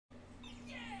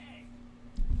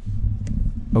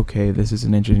Okay, this is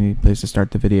an interesting place to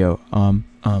start the video.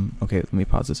 Okay, let me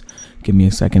pause this. Give me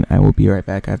a second. I will be right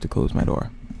back. I have to close my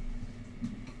door.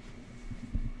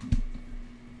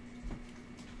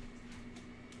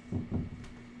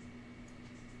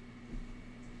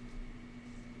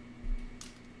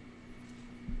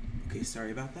 Okay,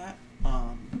 sorry about that.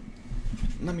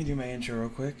 Let me do my intro real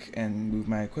quick and move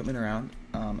my equipment around,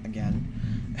 again.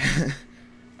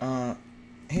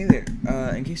 Hey there,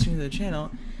 in case you're new to the channel,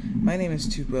 my name is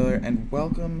Tubewiller, and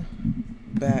welcome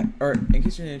back, or in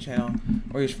case you're new to the channel,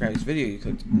 or you subscribe to this video, you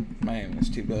clicked, my name is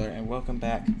Tubewiller, and welcome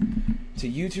back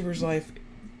to YouTuber's Life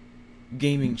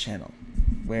Gaming Channel,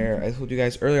 where I told you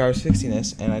guys earlier I was fixing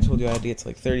this, and I told you I'd get to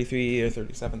like 33 or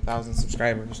 37,000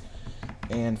 subscribers,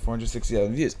 and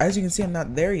 460,000 views. As you can see, I'm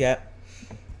not there yet,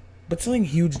 but something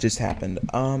huge just happened.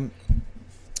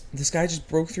 This guy just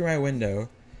broke through my window,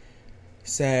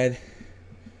 said,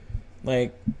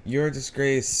 like, you're a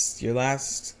disgrace, your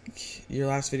last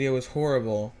video was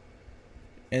horrible,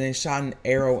 and then shot an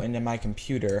arrow into my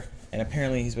computer, and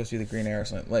apparently he's supposed to be the Green Arrow.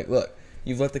 So, like, look,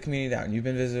 you've let the community down, you've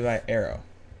been visited by Arrow.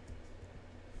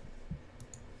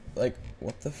 Like,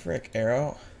 what the frick,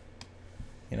 Arrow?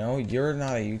 You know, you're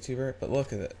not a YouTuber, but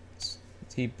look at this.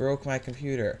 He broke my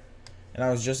computer, and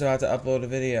I was just about to upload a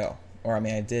video. Or, I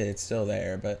mean, I did, it's still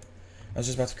there, but I was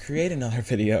just about to create another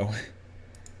video.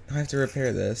 I have to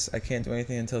repair this. I can't do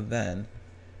anything until then.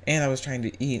 And I was trying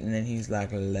to eat, and then he's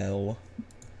like, lol.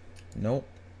 Nope.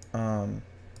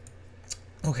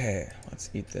 Okay, let's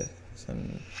eat this.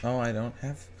 Oh, I don't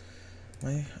have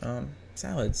my,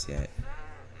 salads yet.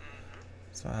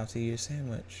 So I'll have to eat a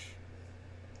sandwich.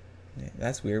 Yeah,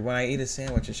 that's weird. When I eat a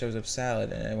sandwich, it shows up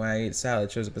salad, and when I eat salad,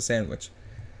 it shows up a sandwich.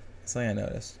 That's something I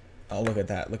noticed. Oh, look at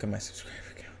that. Look at my subscriber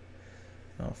count.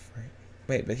 Oh, frick.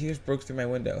 Wait, but he just broke through my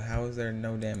window. How is there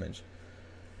no damage?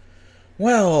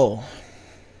 Well,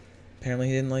 apparently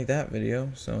he didn't like that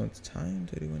video, so it's time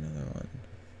to do another one.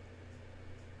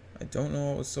 I don't know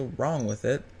what was so wrong with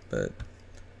it, but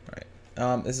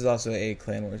alright. This is also a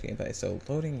Clan Wars gameplay, so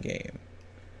loading game.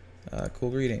 Cool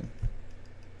greeting.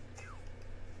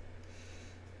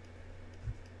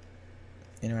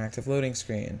 Interactive loading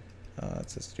screen.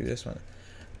 Let's just do this one.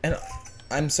 And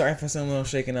I'm sorry if I sound a little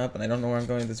shaken up and I don't know where I'm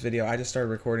going with this video. I just started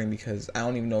recording because I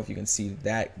don't even know if you can see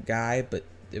that guy, but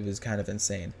it was kind of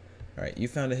insane. Alright, you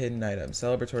found a hidden item.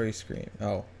 Celebratory screen.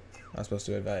 Oh, I was supposed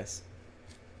to do advice.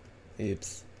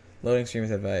 Oops. Loading screen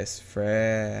with advice.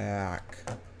 Frack.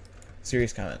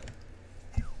 Serious comment.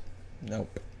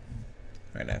 Nope.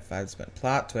 Alright, I have 5 to spend.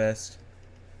 Plot twist.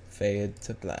 Fade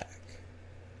to black.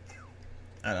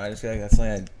 I don't know, I just feel like that's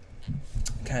something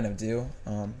I kind of do.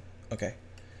 Okay.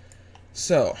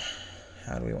 So,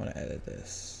 how do we want to edit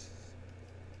this?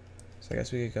 So I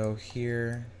guess we could go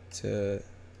here to...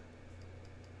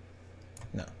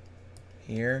 No.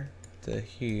 Here to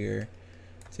here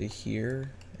to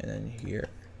here, and then here.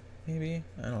 Maybe?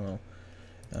 I don't know.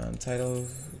 Title,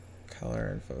 color,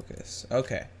 and focus.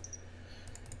 Okay.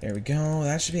 There we go.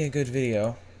 That should be a good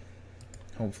video.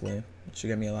 Hopefully. It should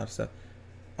get me a lot of stuff.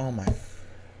 Oh my...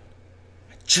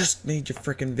 Just made your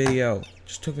freaking video.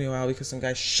 Just took me a while because some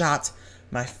guy shot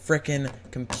my freaking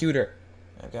computer.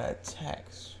 I got a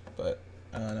text, but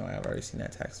I don't know. I've already seen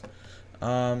that text.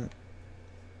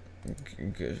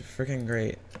 Freaking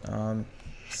great.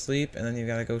 Sleep, and then you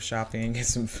gotta go shopping and get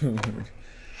some food.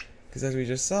 Because as we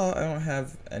just saw, I don't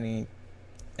have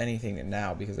anything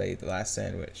now because I ate the last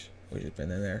sandwich, which has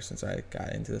been in there since I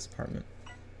got into this apartment.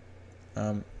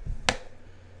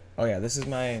 Oh yeah, this is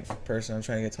my person. I'm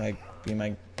trying to get to be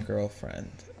my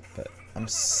girlfriend, but I'm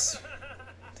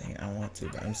dang, I want to,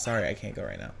 but I'm sorry I can't go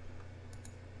right now.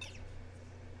 I'm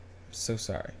so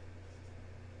sorry.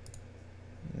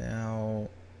 Now,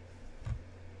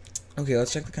 okay,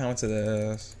 let's check the comments of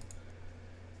this.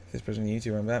 This person,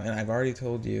 YouTuber, I'm Batman. I've already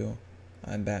told you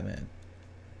I'm Batman.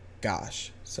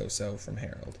 Gosh, so from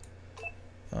Harold.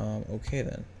 Okay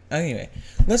then. Anyway,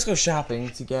 let's go shopping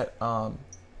to get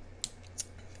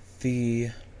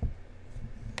the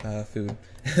food.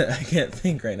 I can't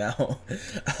think right now.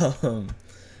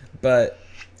 But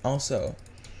also,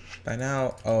 by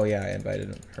now, oh yeah, I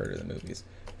invited her to the movies.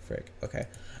 Frick. Okay.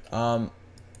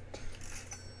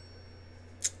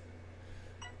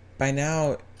 By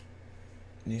now,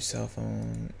 new cell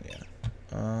phone. Yeah.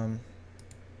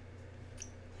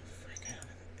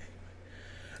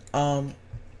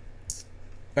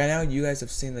 By now, you guys have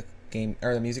seen the game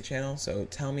or the music channel. So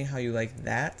tell me how you like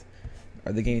that.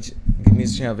 Or the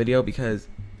music channel video, because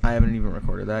I haven't even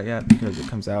recorded that yet because it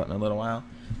comes out in a little while.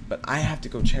 But I have to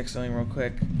go check something real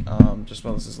quick, just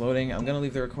while this is loading. I'm gonna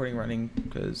leave the recording running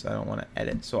because I don't want to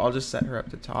edit, so I'll just set her up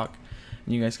to talk,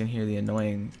 and you guys can hear the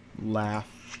annoying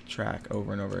laugh track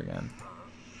over and over again.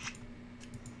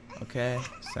 Okay,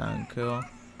 sound cool.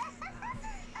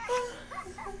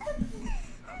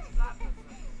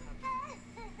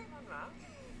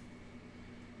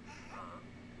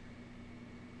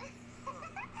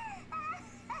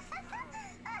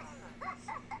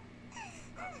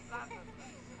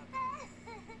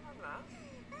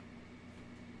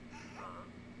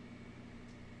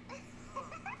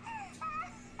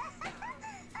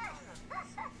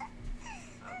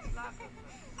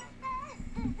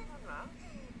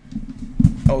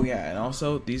 Oh yeah, and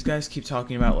also these guys keep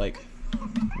talking about like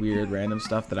weird random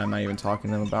stuff that I'm not even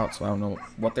talking to them about, so I don't know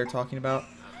what they're talking about.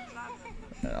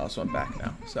 And I also went back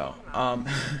now. So,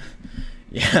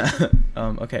 yeah.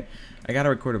 Okay. I gotta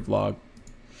record a vlog.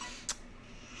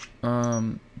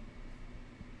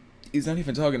 He's not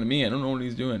even talking to me. I don't know what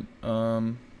he's doing.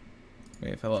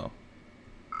 Wait, hello.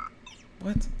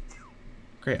 What?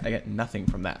 Great, I get nothing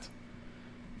from that.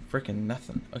 Freaking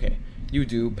nothing. Okay, you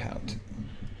do pout.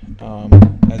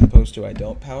 As opposed to I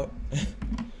don't pout.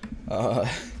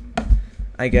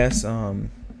 I guess,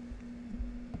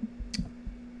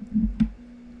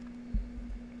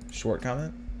 short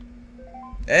comment?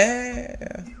 Yeah.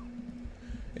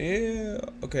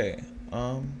 Okay,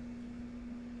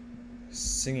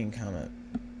 singing comment.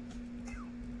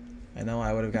 I know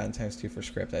I would have gotten ×2 for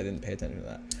script. I didn't pay attention to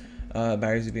that.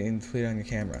 Batteries are being depleted on your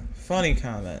camera. Funny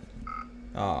comment.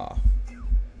 Aw.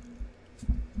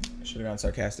 Should have gone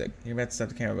sarcastic. You're about to stop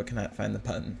the camera but cannot find the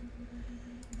button.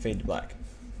 Fade to black.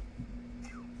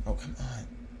 Oh, come on.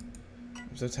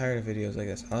 I'm so tired of videos like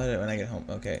this. I'll edit it when I get home.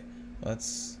 Okay.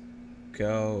 Let's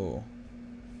go.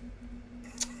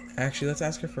 Actually, let's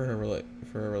ask her for a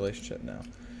relationship now.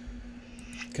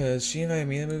 Because she invited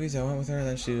me to the movies, I went with her, and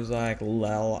then she was like,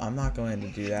 lol, I'm not going to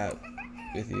do that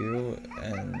with you,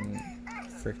 and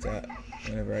freaked out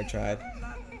whenever I tried.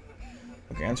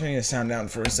 Okay, I'm turning the sound down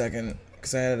for a second,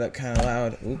 because I had it up kind of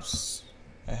loud. Oops.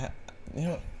 You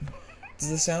know, does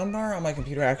the sound bar on my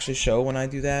computer actually show when I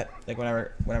do that? Like when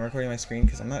I'm recording my screen?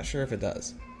 Because I'm not sure if it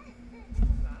does.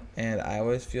 And I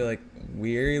always feel like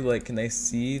weird, like can they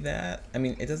see that? I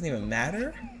mean, it doesn't even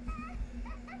matter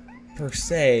per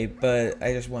se, but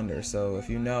I just wonder. So if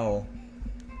you know,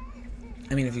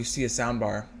 I mean, if you see a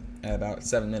soundbar at about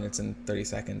 7 minutes and 30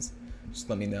 seconds, just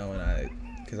let me know, and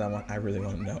because I really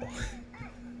want to know.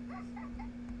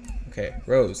 Okay,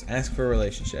 Rose, ask for a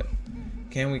relationship.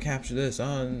 Can we capture this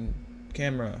on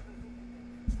camera?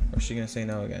 Or is she gonna say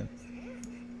no again?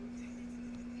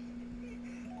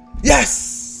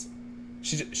 Yes!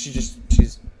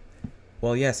 She's.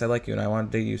 Well, yes, I like you and I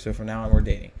want to date you, so from now on we're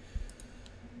dating.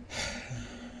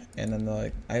 And then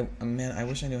they're like, man, I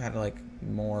wish I knew how to like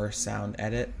more sound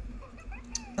edit.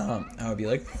 I would be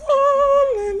like,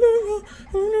 hallelujah,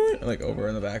 like over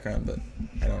in the background, but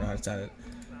I don't know how to sound it.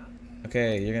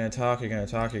 Okay, you're gonna talk, you're gonna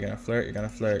talk, you're gonna flirt, you're gonna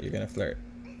flirt, you're gonna flirt.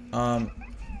 So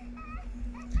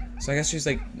I guess she's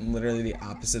like literally the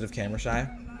opposite of camera shy.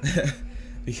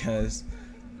 Because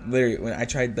literally when I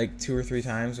tried like 2 or 3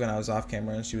 times when I was off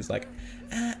camera and she was like,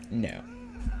 no.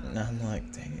 And I'm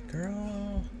like, dang it,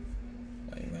 girl.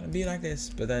 Why you gotta be like this?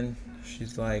 But then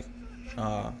she's like,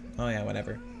 oh yeah,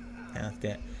 whatever. Yeah.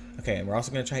 Okay, and we're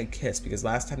also gonna try and kiss because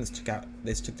last time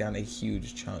this took down a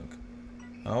huge chunk.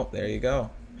 Oh, there you go.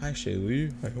 Hi,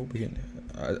 Shaylee. I hope we can.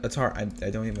 It's hard. I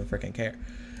don't even freaking care.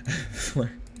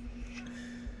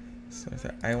 So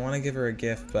I want to give her a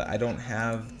gift, but I don't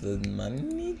have the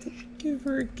money to give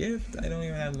her a gift. I don't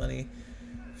even have money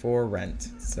for rent.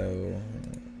 So,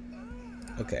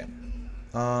 okay.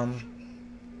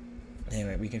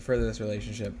 Anyway, we can further this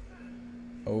relationship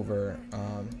over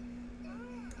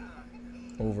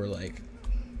like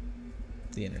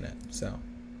the internet. So,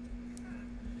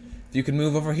 if you could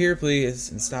move over here, please,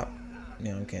 and stop.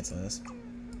 I'm canceling this.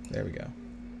 There we go.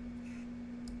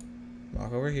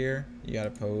 Walk over here. You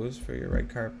gotta pose for your red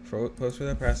card. Pose for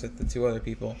the press with the 2 other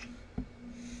people.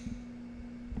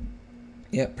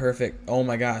 Yep, perfect. Oh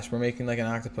my gosh, we're making like an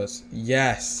octopus.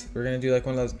 Yes, we're gonna do like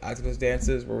one of those octopus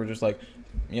dances where we're just like,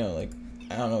 like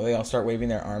I don't know. They all start waving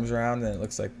their arms around, and it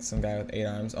looks like some guy with 8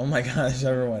 arms. Oh my gosh,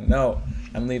 everyone! No,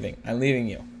 I'm leaving. I'm leaving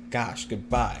you. Gosh,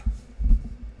 goodbye.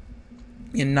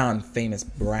 You non-famous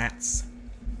brats.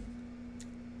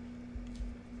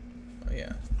 Oh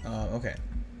yeah. Okay.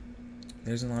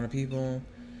 There's a lot of people.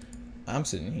 I'm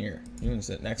sitting here. You can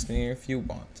sit next to me if you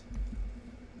want.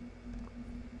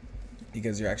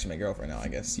 Because you're actually my girlfriend now, I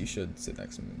guess you should sit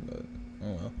next to me, but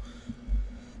oh well.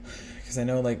 Because I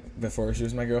know, like, before she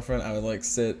was my girlfriend, I would, like,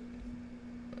 sit...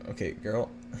 Okay, girl.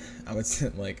 I would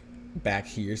sit, like, back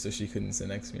here so she couldn't sit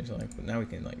next to me or something. But now we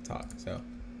can, like, talk, so...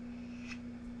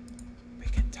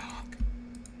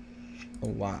 a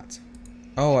lot.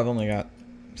 Oh, I've only got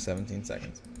 17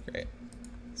 seconds. Great.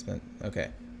 Okay.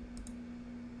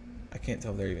 I can't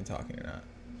tell if they're even talking or not.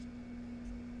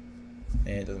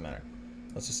 And it doesn't matter.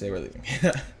 Let's just say we're leaving.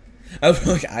 I was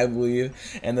like, I believe.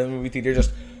 And then the movie theater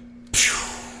just,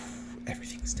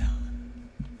 everything's done.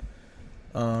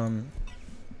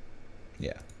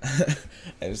 Yeah.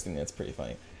 I just think that's pretty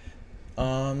funny.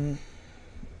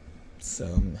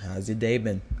 So how's your day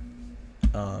been?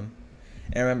 And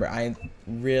remember, I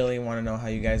really want to know how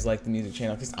you guys like the music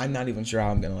channel, because I'm not even sure how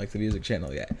I'm gonna like the music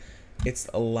channel yet. It's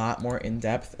a lot more in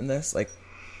depth in this, like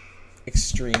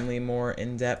extremely more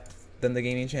in depth than the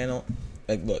gaming channel.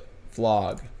 Like, look,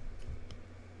 vlog.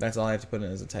 That's all I have to put in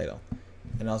as a title.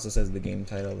 And it also says the game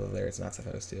title over there. It's not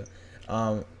supposed to.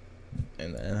 And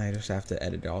then I just have to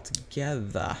edit it all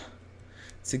together.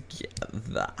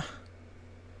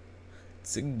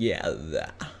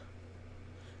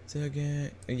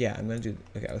 Yeah, I'm gonna do.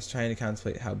 Okay, I was trying to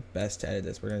contemplate how best to edit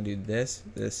this. We're gonna do this,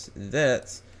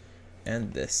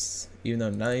 and this. Even though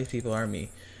none of these people are me.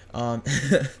 I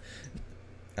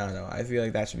don't know. I feel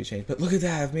like that should be changed. But look at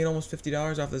that! I've made almost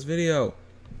 $50 off this video.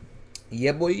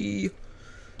 Yeah, boy.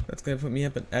 That's gonna put me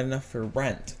up at enough for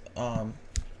rent.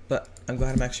 But I'm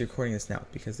glad I'm actually recording this now,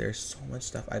 because there's so much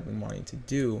stuff I've been wanting to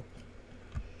do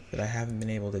that I haven't been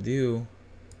able to do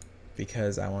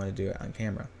because I want to do it on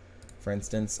camera. For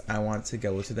instance, I want to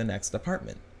go to the next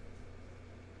apartment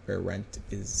where rent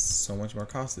is so much more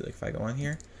costly. Like if I go on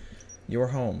here, your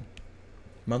home,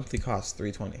 monthly cost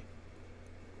 $320.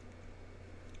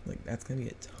 Like that's gonna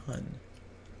be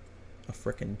a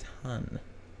freaking ton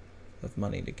of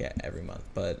money to get every month,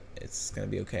 but it's gonna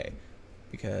be okay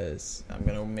because I'm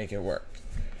gonna make it work.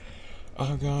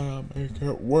 I'm gonna make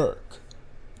it work.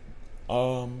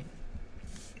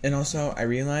 And also I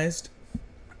realized,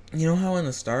 you know how in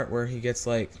the start where he gets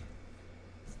like,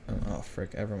 oh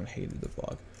frick, everyone hated the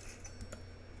vlog.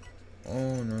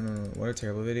 Oh no, what a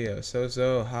terrible video. So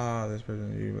this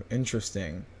person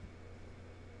interesting.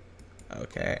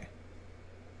 Okay.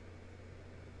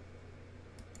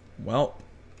 Well,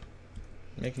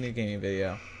 making a gaming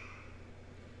video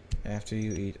after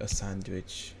you eat a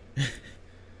sandwich.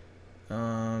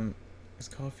 Is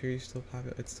Call of Duty still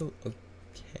popular? It's still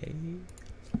okay.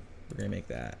 We're gonna make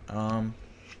that.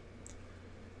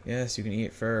 Yes, you can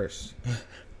eat first.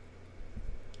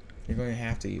 You're going to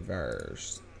have to eat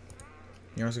first.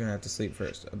 You're also gonna have to sleep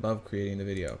first. Above creating the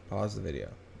video, pause the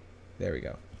video. There we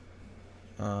go.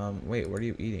 Wait, what are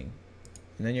you eating?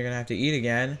 And then you're gonna have to eat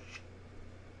again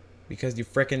because you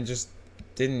frickin' just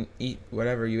didn't eat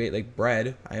whatever you ate, like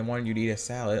bread. I wanted you to eat a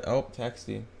salad. Oh,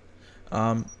 texting.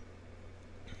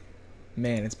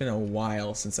 Man, it's been a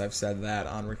while since I've said that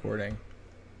on recording.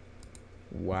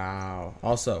 Wow.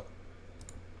 Also,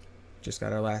 just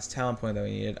got our last talent point that we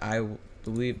needed. I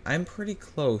believe I'm pretty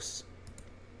close.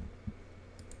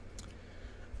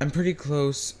 I'm pretty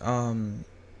close to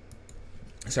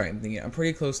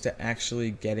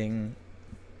actually getting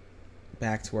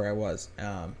back to where I was.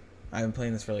 I've been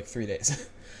playing this for like 3 days.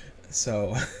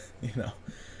 So, you know.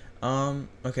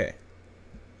 Okay.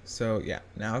 So, yeah.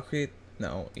 Now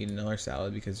eat another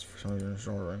salad because for some reason I'm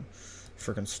starving.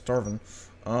 Freaking starving.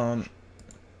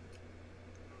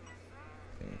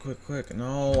 Quick.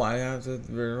 No, I have to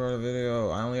record a video.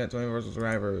 I only got 24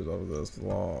 subscribers of this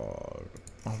vlog.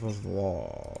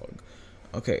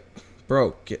 Okay.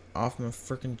 Bro, get off my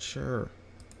freaking chair.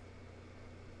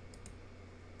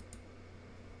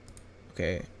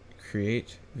 Okay.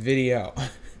 Create video.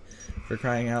 For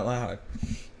crying out loud.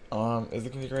 Is the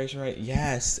configuration right?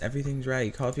 Yes, everything's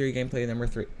right. Call of Duty gameplay number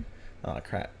 3. Oh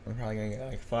crap. I'm probably gonna get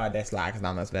like 4 dislikes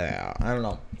on this video. I don't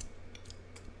know.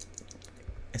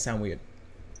 It sounds weird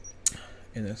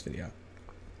in this video.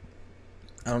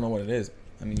 I don't know what it is.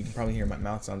 I mean, you can probably hear my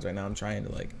mouth sounds right now. I'm trying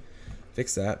to like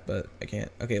fix that, but I can't.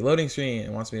 Okay, loading screen.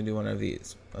 It wants me to do one of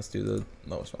these. Let's do the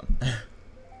lowest one.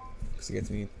 Because it gets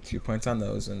me 2 points on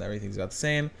those, and everything's about the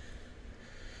same.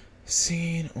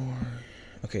 Scene or...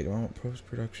 Okay, do I want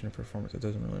post-production or performance? It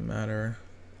doesn't really matter.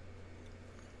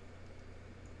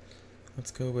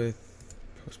 Let's go with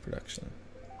post-production.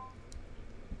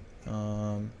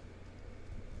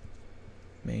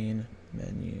 Main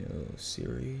menu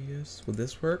series. Would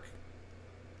this work?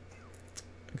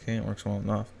 Okay, it works well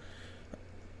enough.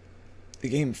 The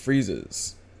game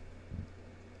freezes.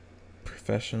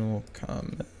 Professional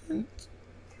comment.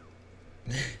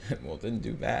 Well, it didn't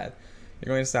do bad.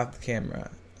 You're going to stop the camera.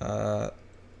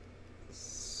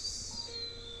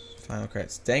 Final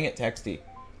credits. Dang it, Texty.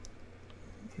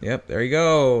 Yep, there you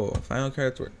go. Final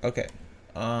credits work. Okay.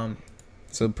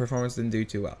 So performance didn't do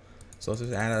too well. So let's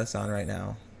just add this on right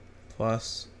now.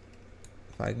 Plus,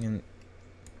 if I can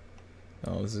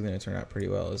Oh, this is gonna turn out pretty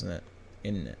well, isn't it?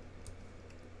 Isn't it?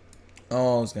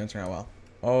 Oh, it's gonna turn out well.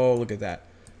 Oh, look at that.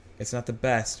 It's not the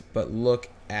best, but look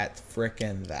at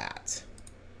frickin' that.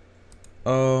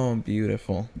 Oh,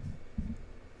 beautiful.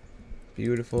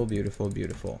 Beautiful, beautiful,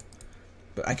 beautiful.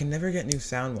 But I can never get new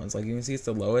sound ones. Like, you can see it's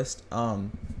the lowest.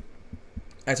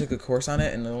 I took a course on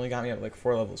it, and it only got me up, like,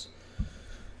 4 levels.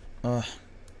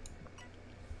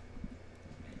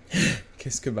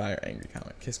 Kiss goodbye or angry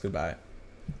comment. Kiss goodbye.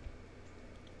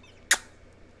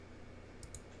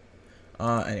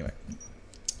 Anyway.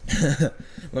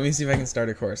 Let me see if I can start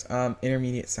a course.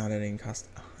 Intermediate sound editing costs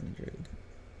 100.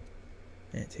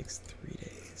 And it takes 3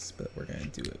 days. But we're gonna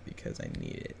do it because I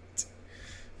need it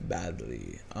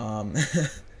badly.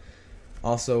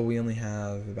 Also, we only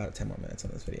have about 10 more minutes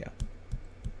on this video,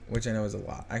 which I know is a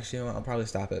lot. Actually, I'll probably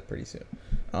stop it pretty soon,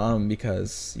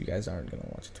 because you guys aren't gonna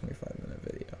watch a 25-minute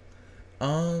video.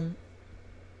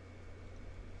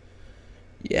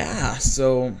 Yeah,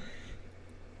 so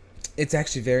it's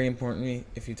actually very important to me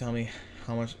if you tell me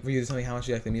how much, for you to tell me how much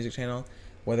you like the music channel,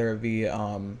 whether it be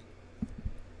on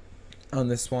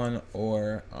this one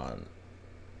or on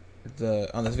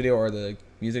this video or the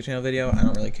music channel video. I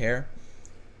don't really care.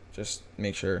 Just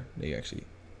make sure that you actually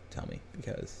tell me,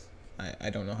 because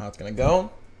I don't know how it's gonna go.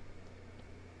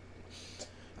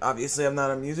 Obviously, I'm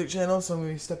not a music channel, so I'm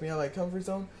gonna be stepping out of my comfort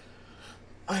zone.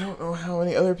 I don't know how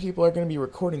many other people are gonna be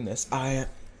recording this. I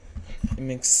am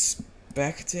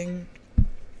expecting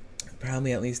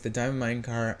probably at least the Diamond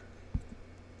Minecart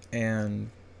and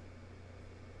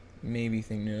maybe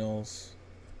Think Noodles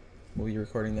will be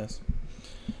recording this.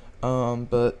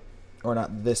 But or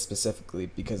not this specifically,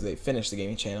 because they finished the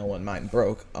gaming channel when mine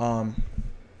broke.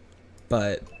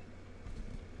 But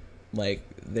like,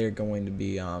 they're going to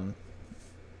be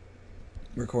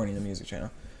recording the music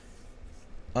channel.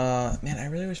 Man, I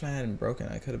really wish mine hadn't broken.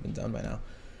 I could have been done by now.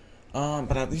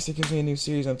 But at least it gives me a new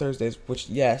series on Thursdays, which,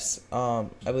 yes, I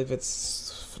believe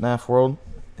it's FNAF World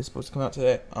is supposed to come out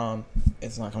today.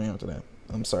 It's not coming out today.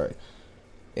 I'm sorry.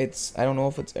 I don't know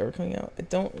if it's ever coming out. I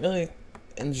don't really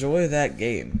enjoy that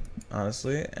game,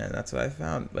 honestly, and that's what I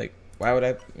found. Like, why would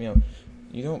I,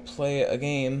 you don't play a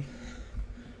game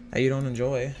that you don't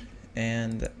enjoy,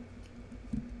 and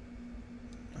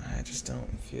I just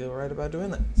don't feel right about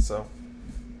doing that. So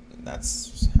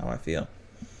that's how I feel.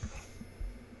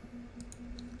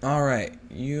 Alright,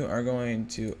 you are going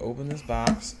to open this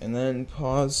box and then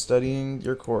pause studying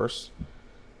your course,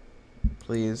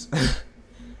 please.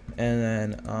 And then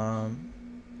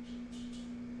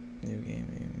new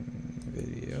gaming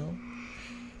video.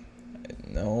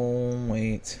 No,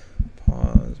 wait.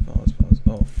 Pause.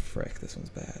 Oh, frick, this one's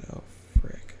bad. Oh,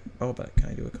 frick. Oh, but can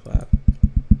I do a collab?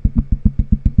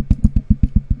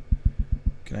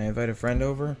 Can I invite a friend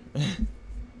over?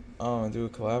 Oh, and do a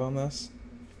collab on this?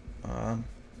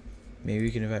 Maybe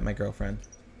we can invite my girlfriend.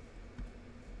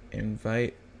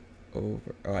 Invite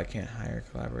over. Oh, I can't hire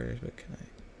collaborators, but can I?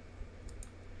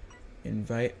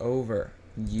 Invite over.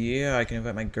 Yeah, I can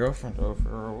invite my girlfriend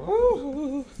over.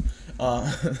 Woo!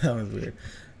 That was weird.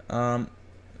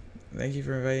 Thank you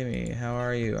for inviting me. How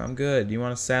are you? I'm good. Do you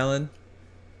want a salad?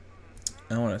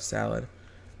 I want a salad.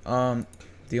 Do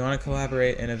you want to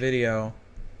collaborate in a video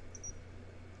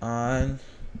on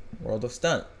World of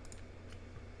Stunt?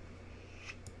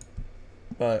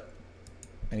 But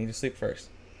I need to sleep first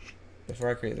before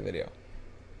I create the video.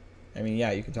 I mean,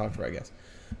 yeah, you can talk to her, I guess.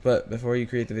 But before you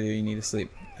create the video, you need to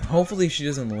sleep. Hopefully she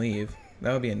doesn't leave.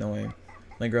 That would be annoying.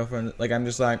 My girlfriend, like, I'm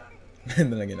just like,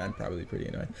 and then again, I'm probably pretty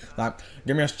annoying. Like,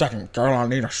 give me a second, girl, I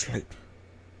need to sleep.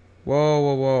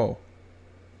 Whoa.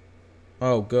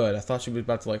 Oh, good. I thought she was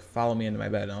about to, like, follow me into my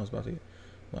bed, and I was about to,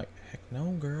 like, heck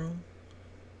no, girl.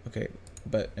 Okay,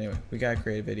 but anyway, we gotta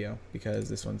create a video, because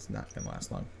this one's not gonna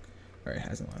last long. Or it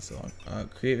hasn't lasted long.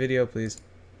 Create video, please.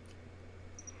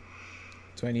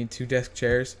 Do I need 2 desk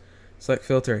chairs? Select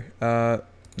filter.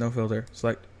 No filter.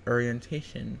 Select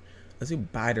orientation. Let's do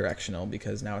bidirectional,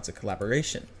 because now it's a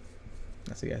collaboration.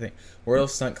 That's the guy thing. World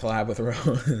of Stunt collab with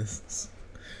Rose.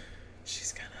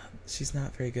 She's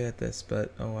not very good at this,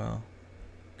 but oh well.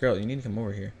 Girl, you need to come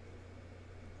over here.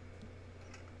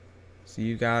 So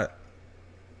you got.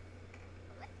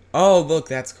 Oh, look,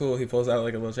 that's cool. He pulls out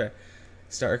like a little chair.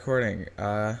 Start recording.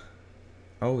 Oh,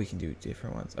 we can do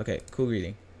different ones. Okay, cool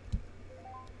greeting.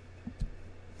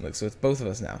 Look, so it's both of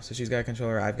us now. So she's got a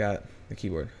controller, I've got the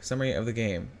keyboard. Summary of the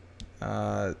game.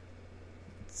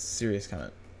 Serious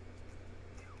comment.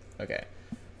 Okay.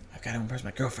 I've got to impress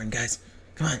my girlfriend, guys.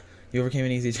 Come on. You overcame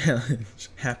an easy challenge.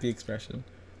 Happy expression.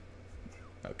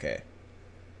 Okay.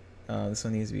 This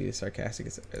one needs to be sarcastic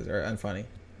or unfunny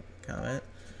comment.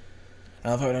 I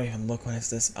love how I don't even look when it's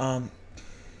this.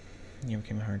 You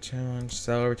became a hard challenge.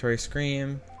 Celebratory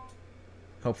scream.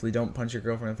 Hopefully don't punch your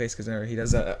girlfriend in the face, because whenever he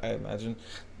does that, I imagine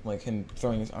like him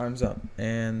throwing his arms up.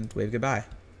 And wave goodbye.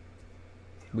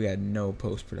 We had no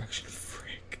post-production.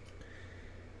 Frick.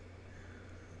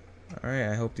 Alright,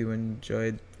 I hope you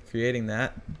enjoyed creating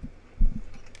that.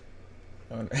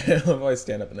 I love how I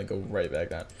stand up and then go right back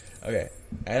down. Okay,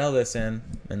 add all this in,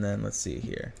 and then let's see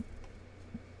here.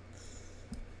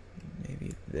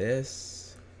 Maybe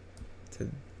this to...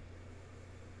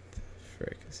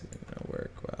 Frick, this isn't gonna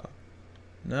work well.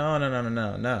 No.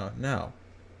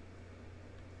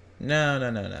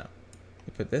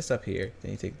 You put this up here,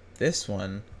 then you take this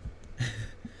one,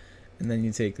 and then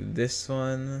you take this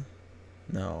one.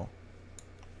 No.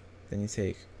 Then you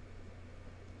take...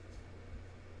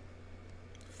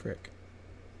 Frick,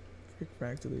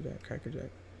 delete that, crackerjack.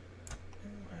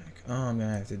 Oh, I'm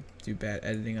gonna have to do bad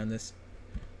editing on this.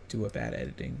 Do a bad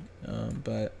editing.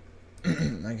 But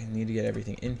I need to get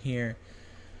everything in here.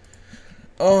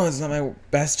 Oh, it's not my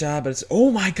best job, but it's...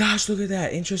 Oh my gosh, look at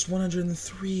that. Interest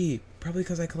 103. Probably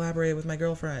because I collaborated with my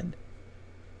girlfriend.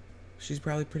 She's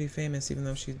probably pretty famous, even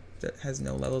though she has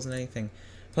no levels in anything.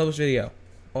 Publish video.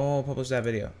 Oh, publish that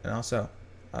video. And also,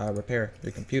 repair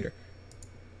the computer.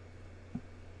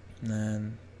 And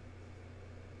then...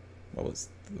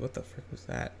 What the frick was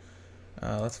that?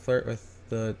 Let's flirt with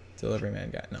the delivery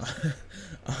man guy. No.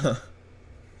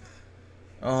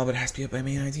 Oh, but it has to be up by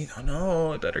May 19th. Oh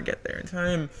no, I better get there in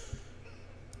time.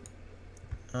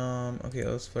 Okay,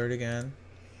 let's flirt again.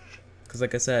 Because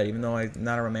like I said, even though I'm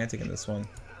not a romantic in this one,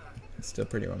 it's still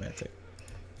pretty romantic.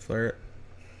 Flirt.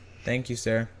 Thank you,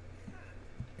 sir.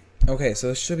 Okay, so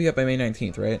this should be up by May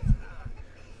 19th, right?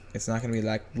 It's not going to be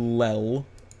like, lol.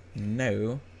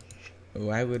 No.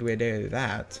 Why would we do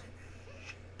that?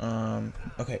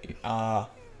 Okay,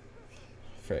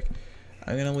 frick.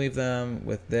 I'm gonna leave them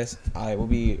with this. I will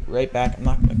be right back. I'm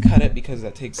not gonna cut it because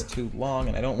that takes too long,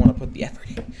 and I don't want to put the effort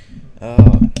in.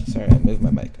 Sorry, I moved my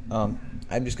mic. I'm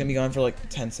just gonna be gone for like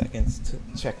 10 seconds to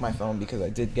check my phone because I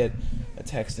did get a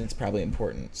text and it's probably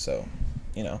important. So,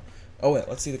 you know. Oh wait,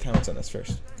 let's see the comments on this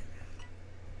first.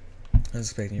 I was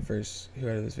expecting you first. Who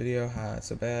edited this video? It's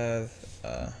so bad.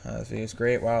 This video is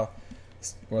great. Wow.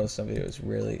 This World of Stone video is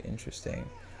really interesting.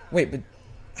 Wait, but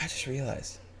I just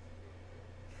realized.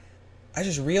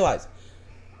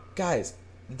 Guys,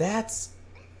 that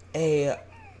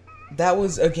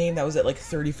was a game that was at like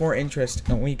 34 interest,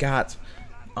 and we got,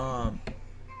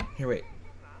 here, wait.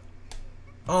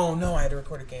 Oh no, I had to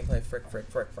record a gameplay. Frick.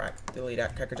 Delete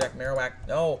that, crackerjack, marowak.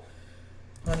 No,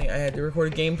 honey, I had to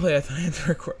record a gameplay. I thought I had to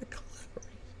record a collaboration.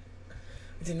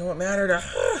 I didn't know what mattered.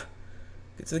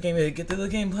 Get to the gameplay. Get to the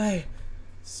gameplay.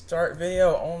 Start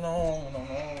video. Oh no.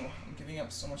 I'm giving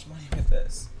up so much money with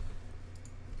this.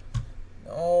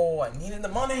 No, I needed the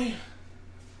money.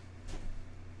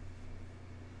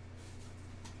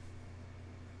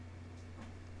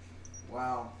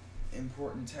 Wow,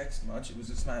 important text much. It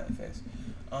was a smiley face.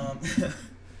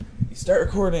 You start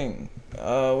recording.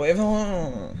 Wave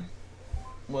hello.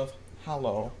 With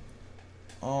hello.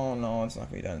 Oh no, it's not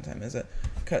gonna be done in time, is it?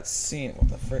 Cut scene. What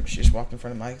the frick? She just walked in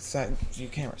front of my side view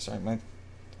camera. Sorry,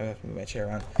 I have to move my chair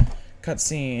around. Cut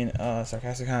scene.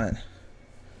 Sarcastic comment.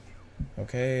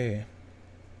 Okay.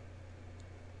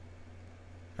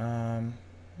 Where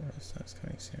else that's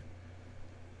coming soon?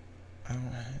 I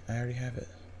already have it.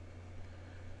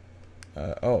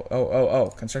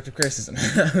 Oh, constructive criticism.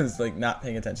 I was like not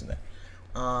paying attention there.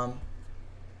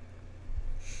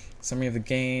 Summary of the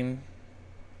game.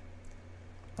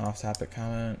 Off-topic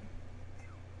comment.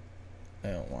 I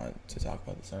don't want to talk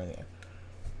about this or anything.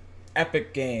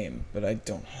 Epic game, but I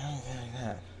don't have anything like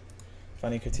that.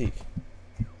 Funny critique.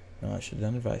 No, I should have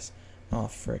done advice. Oh,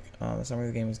 frick. The summary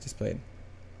of the game is displayed.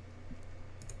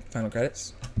 Final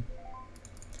credits.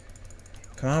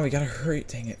 Come on, we gotta hurry.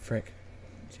 Dang it, frick.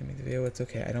 Did you make the video? It's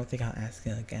okay. I don't think I'll ask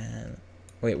it again.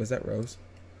 Wait, was that Rose?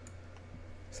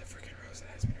 Was that freaking Rose that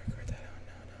asked me to record that? Oh,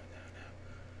 no.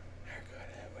 I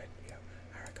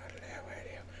recorded that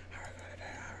video.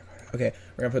 Okay,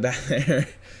 we're gonna put that there.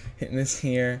 Hitting this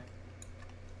here.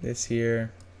 This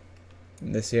here.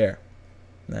 And this here.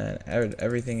 And then add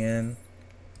everything in.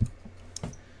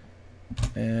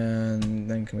 And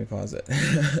then can we pause it?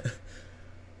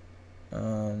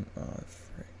 Oh,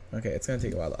 frick. Okay, it's gonna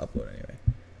take a while to upload anyway.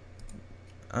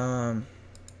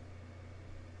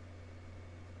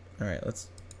 Alright, let's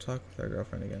talk with our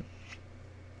girlfriend again.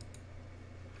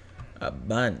 A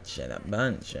bunch and a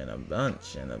bunch and a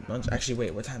bunch and a bunch. Actually,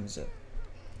 wait, what time is it?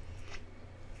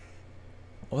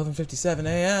 11:57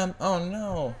 a.m. Oh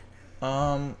no.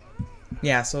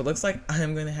 Yeah, so it looks like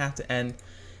I'm gonna have to end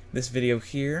this video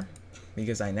here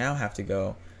because I now have to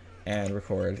go and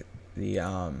record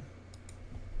the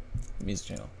music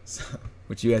channel, so,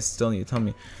 which you guys still need to tell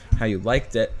me how you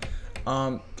liked it.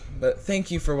 But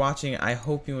thank you for watching. I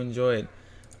hope you enjoyed.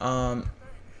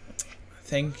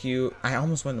 Thank you. I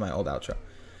almost went to my old outro.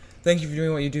 Thank you for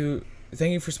doing what you do.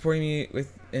 Thank you for supporting me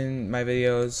in my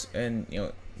videos, and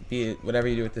be it whatever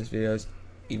you do with these videos,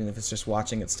 even if it's just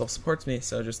watching, it still supports me.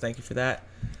 So just thank you for that.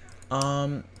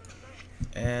 And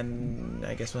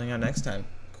I guess we'll hang out next time.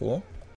 Cool.